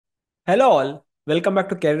Hello all, welcome back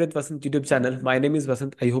to Career with Vasanth YouTube channel. My name is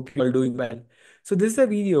Vasanth. I hope you all doing well. So this is a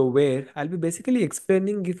video where I'll be basically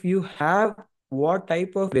explaining if you have what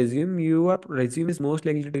type of resume your resume is most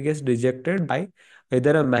likely to get rejected by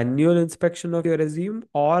either a manual inspection of your resume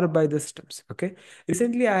or by the systems. Okay.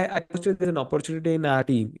 Recently I posted there's an opportunity in our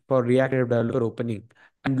team for React Native developer opening.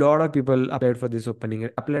 And a lot of people applied for this opening.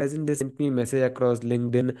 Applied as in they sent me a message across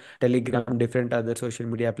LinkedIn, Telegram, different other social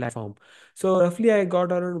media platform. So roughly I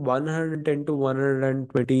got around 110 to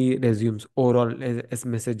 120 resumes overall as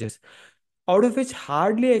messages, out of which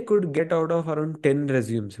hardly I could get out of around 10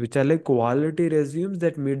 resumes, which are like quality resumes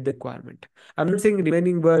that meet the requirement. I'm not saying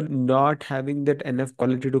remaining were not having that enough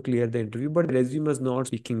quality to clear the interview, but the resume was not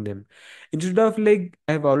speaking them. Instead of like,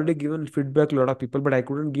 I've already given feedback to a lot of people, but I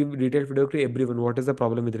couldn't give detailed feedback to everyone. What is the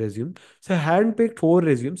problem with the resume? So I handpicked four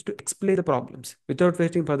resumes to explain the problems. Without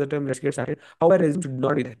wasting further time, let's get started. How a resume should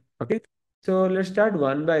not be there. Okay. So let's start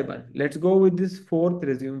one by one. Let's go with this fourth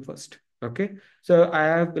resume first. Okay. So I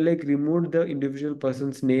have like removed the individual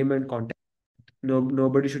person's name and contact. No,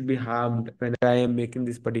 nobody should be harmed when I am making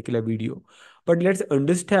this particular video. But let's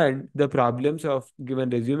understand the problems of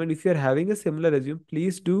given resume. And if you're having a similar resume,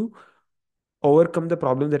 please do overcome the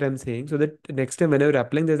problem that I'm saying so that next time whenever you're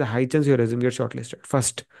applying, there's a high chance your resume gets shortlisted.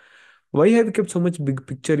 First, why have you kept so much big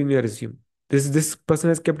picture in your resume? This person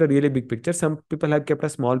has kept a really big picture. Some people have kept a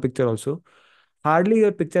small picture also. Hardly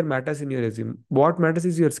your picture matters in your resume. What matters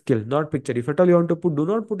is your skill, not picture. If at all you want to put, do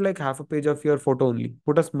not put like half a page of your photo only.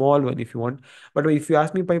 Put a small one if you want. But if you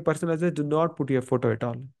ask me my personal address, do not put your photo at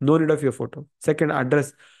all. No need of your photo. Second,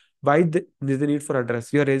 address. Why is the need for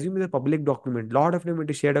address? Your resume is a public document. Lot of them it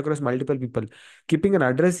is shared across multiple people. Keeping an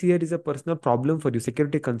address here is a personal problem for you.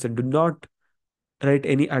 Security concern. Do not write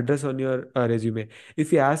any address on your resume.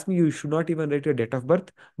 If you ask me, you should not even write your date of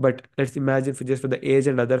birth. But let's imagine for just for the age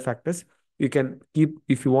and other factors, you can keep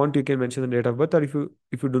if you want. You can mention the date of birth, or if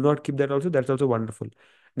you do not keep that also, that's also wonderful.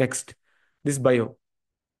 Next, this bio.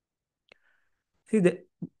 See,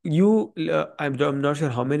 I'm not sure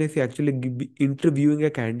how many of you actually be interviewing a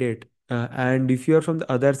candidate. And if you're from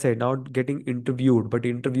the other side, not getting interviewed, but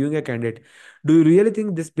interviewing a candidate, do you really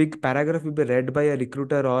think this big paragraph will be read by a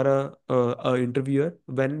recruiter or a interviewer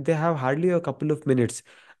when they have hardly a couple of minutes?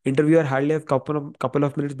 Interviewer hardly have couple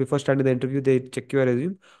of minutes before starting the interview, they check your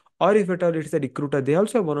resume. Or if at all it's a recruiter, they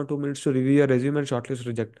also have 1 or 2 minutes to review your resume and shortlist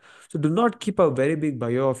reject. So do not keep a very big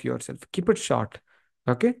bio of yourself. Keep it short.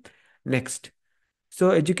 Okay. Next.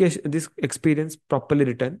 So education, this experience properly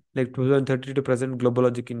written, like 2030 to present, Global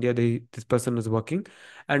Logic India, this person is working,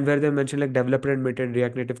 and where they mention like developed and maintain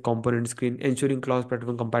React Native component screen, ensuring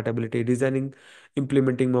cross-platform compatibility, designing,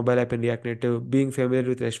 implementing mobile app in React Native, being familiar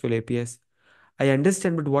with RESTful APIs. I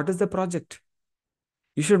understand, but what is the project?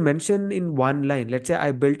 You should mention in one line. Let's say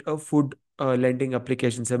I built a food lending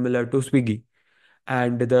application similar to Swiggy,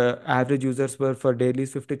 and the average users were for daily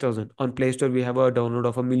is 50,000. On Play Store, we have a download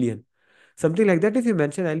of 1 million. Something like that, if you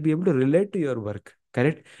mention, I'll be able to relate to your work.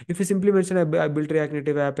 Correct? If you simply mention, I built React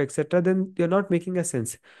Native app, etc., then you're not making a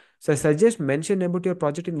sense. So I suggest mention about your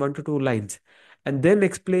project in 1 to 2 lines and then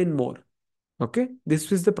explain more. Okay,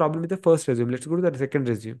 this is the problem with the first resume. Let's go to the second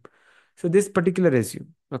resume. So this particular resume.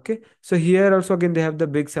 Okay, so here also again they have the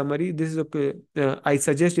big summary. This is okay. I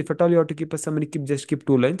suggest if at all you have to keep a summary, keep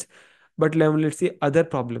 2 lines. But let's see other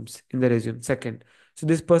problems in the resume. Second, so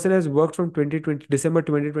this person has worked from 2020 December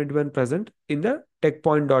 2021 present in the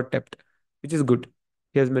techpoint.tept, which is good.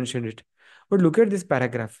 He has mentioned it. But look at this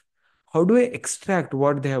paragraph. How do I extract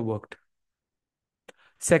what they have worked?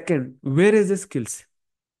 Second, where is the skills?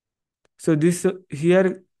 So this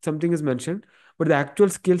here something is mentioned, but the actual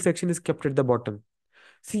skill section is kept at the bottom.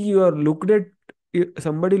 See, you are looked at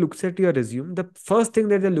somebody looks at your resume. The first thing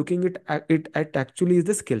that they're looking at actually is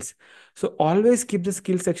the skills. So always keep the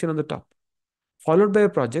skill section on the top, followed by a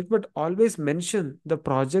project, but always mention the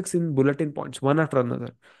projects in bulletin points, one after another.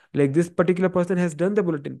 Like this particular person has done the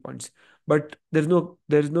bulletin points, but there's no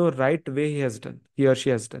right way he or she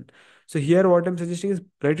has done. So here what I'm suggesting is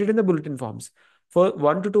write it in the bulletin forms. For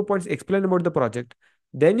 1 to 2 points, explain about the project.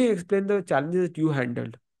 Then you explain the challenges that you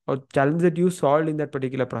handled or challenges that you solved in that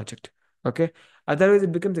particular project. Okay. Otherwise,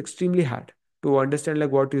 it becomes extremely hard to understand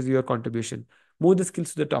like what is your contribution. Move the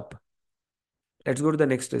skills to the top. Let's go to the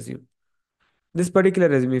next resume. This particular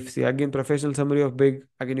resume, if you see again, professional summary of big,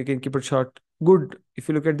 again, you can keep it short. Good. If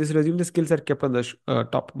you look at this resume, the skills are kept on the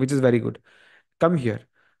top, which is very good. Come here.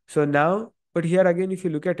 So now, but here again, if you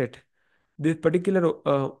look at it, this particular,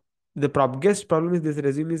 guest problem is this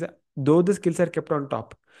resume is, though the skills are kept on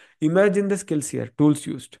top, imagine the skills here, tools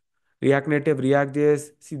used, React Native, React JS.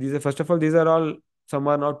 See, these are, first of all, these are all, some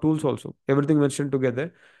are not tools also. Everything mentioned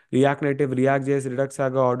together. React Native, React.js, Redux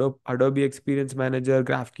Saga, Adobe Experience Manager,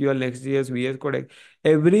 GraphQL, Next.js, VS Code,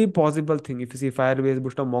 every possible thing. If you see Firebase,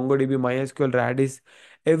 Bootstrap, MongoDB, MySQL, Redis,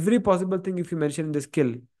 every possible thing if you mention in the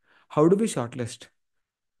skill, how do we shortlist?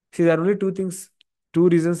 See, there are only two things, two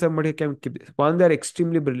reasons somebody can keep this. One, they're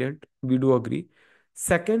extremely brilliant. We do agree.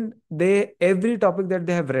 Second, they every topic that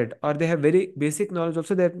they have read or they have very basic knowledge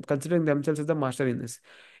also, they're considering themselves as the master in this.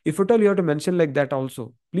 If at all you have to mention like that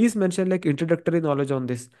also, please mention like introductory knowledge on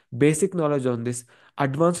this, basic knowledge on this,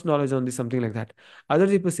 advanced knowledge on this, something like that.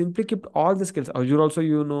 Otherwise, if you simply keep all the skills, Azure also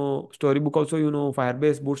you know, Storybook also you know,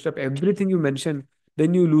 Firebase, Bootstrap, everything you mention,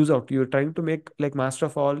 then you lose out. You're trying to make like master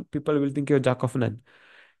of all, people will think you're jack of none.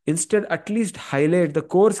 Instead, at least highlight the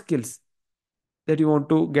core skills that you want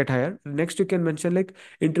to get higher. Next, you can mention like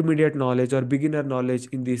intermediate knowledge or beginner knowledge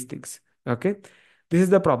in these things. Okay. This is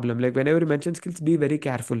the problem. Like whenever you mention skills, be very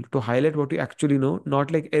careful to highlight what you actually know, not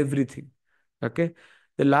like everything. Okay.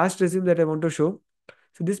 The last resume that I want to show.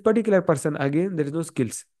 So this particular person, again, there is no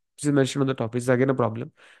skills, which is mentioned on the top. It's again a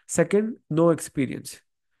problem. Second, no experience.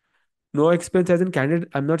 No experience as in candidate.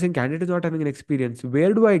 I'm not saying candidate is not having an experience.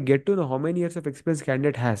 Where do I get to know how many years of experience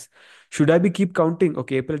candidate has? Should I be keep counting?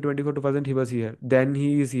 Okay, April 24, 2000, he was here. Then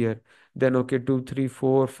he is here. Then okay, 2, 3,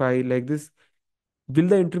 4, 5, like this. Will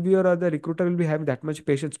the interviewer or the recruiter will be having that much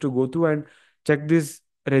patience to go through and check this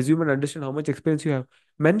resume and understand how much experience you have?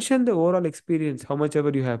 Mention the overall experience, how much ever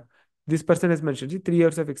you have. This person has mentioned, see, 3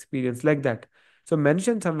 years of experience, like that. So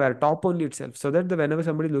mention somewhere, top only itself, so that the whenever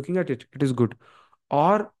somebody looking at it, it is good.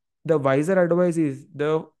 Or the wiser advice is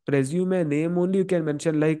the resume name only you can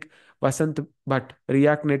mention like Vasanth but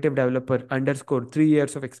React Native developer underscore 3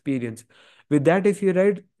 years of experience. With that, if you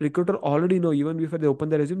write, recruiter already know even before they open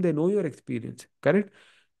the resume, they know your experience, correct?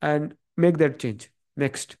 And make that change.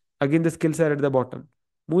 Next, again the skills are at the bottom.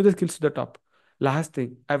 Move the skills to the top. Last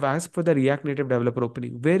thing, I've asked for the React Native developer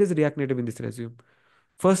opening. Where is React Native in this resume?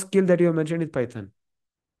 First skill that you have mentioned is Python.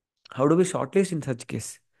 How do we shortlist in such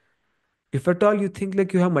case? If at all you think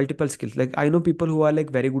like you have multiple skills, like I know people who are like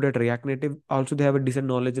very good at React Native, also they have a decent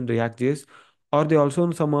knowledge in React JS, or they also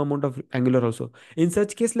know some amount of Angular also. In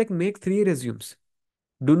such case, like make three resumes.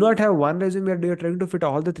 Do not have one resume where you're trying to fit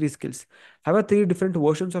all the three skills. Have a three different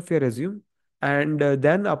versions of your resume, and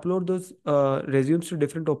then upload those resumes to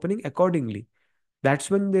different opening accordingly. That's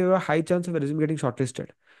when there are high chance of a resume getting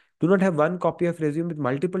shortlisted. Do not have one copy of resume with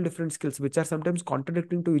multiple different skills, which are sometimes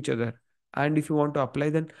contradicting to each other. And if you want to apply,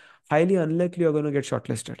 then highly unlikely you're going to get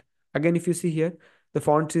shortlisted. Again, if you see here, the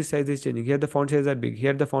size is changing. Here, the font size are big.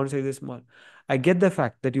 Here, the font size is small. I get the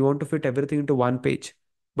fact that you want to fit everything into one page,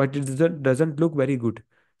 but it doesn't look very good.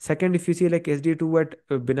 Second, if you see like SD2 at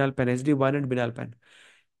Binalpan, SD1 at Binalpan,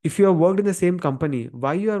 if you have worked in the same company,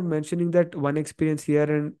 why you are mentioning that one experience here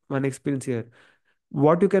and one experience here?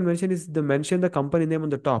 What you can mention is the mention the company name on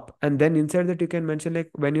the top, and then inside that you can mention like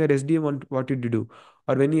when you are SD1 what did you do,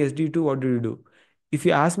 or when you SD2 what did you do. If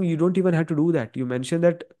you ask me, you don't even have to do that. You mention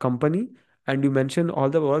that company and you mention all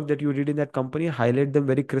the work that you did in that company, highlight them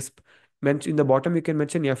very crisp. Mention in the bottom you can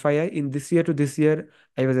mention FII in this year to this year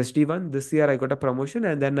I was SD1, this year I got a promotion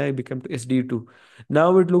and then I became to SD2.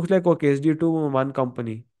 Now it looks like okay, SD2 one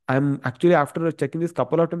company. I'm actually after checking this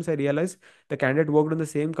couple of times I realized the candidate worked on the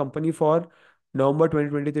same company for November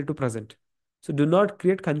 2023 to present. So do not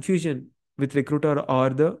create confusion with recruiter or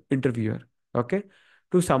the interviewer. Okay.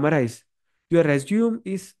 To summarize, your resume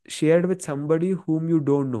is shared with somebody whom you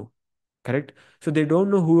don't know. Correct. So they don't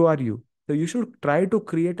know who are you. So you should try to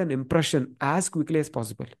create an impression as quickly as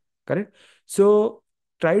possible. Correct. So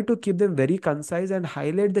try to keep them very concise and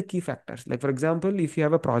highlight the key factors. Like for example, if you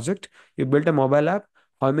have a project, you built a mobile app,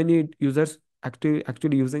 how many users actually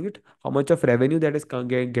using it, how much of revenue that is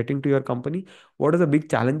getting to your company, what are the big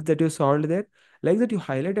challenges that you solved there, like that you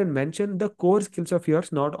highlight and mention the core skills of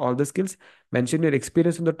yours, not all the skills. Mention your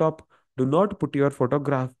experience on the top. Do not put your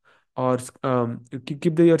photograph or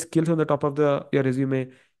keep your skills on the top of the your resume.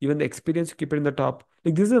 Even the experience, keep it in the top.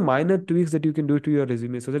 Like these are minor tweaks that you can do to your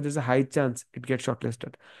resume so that there's a high chance it gets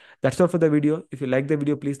shortlisted. That's all for the video. If you like the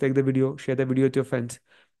video, please like the video, share the video with your friends.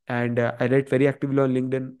 And I write very actively on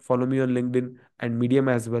LinkedIn. Follow me on LinkedIn and Medium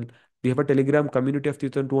as well. We have a Telegram community of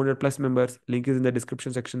 3,200 plus members. Link is in the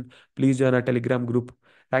description section. Please join our Telegram group.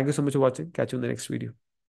 Thank you so much for watching. Catch you in the next video.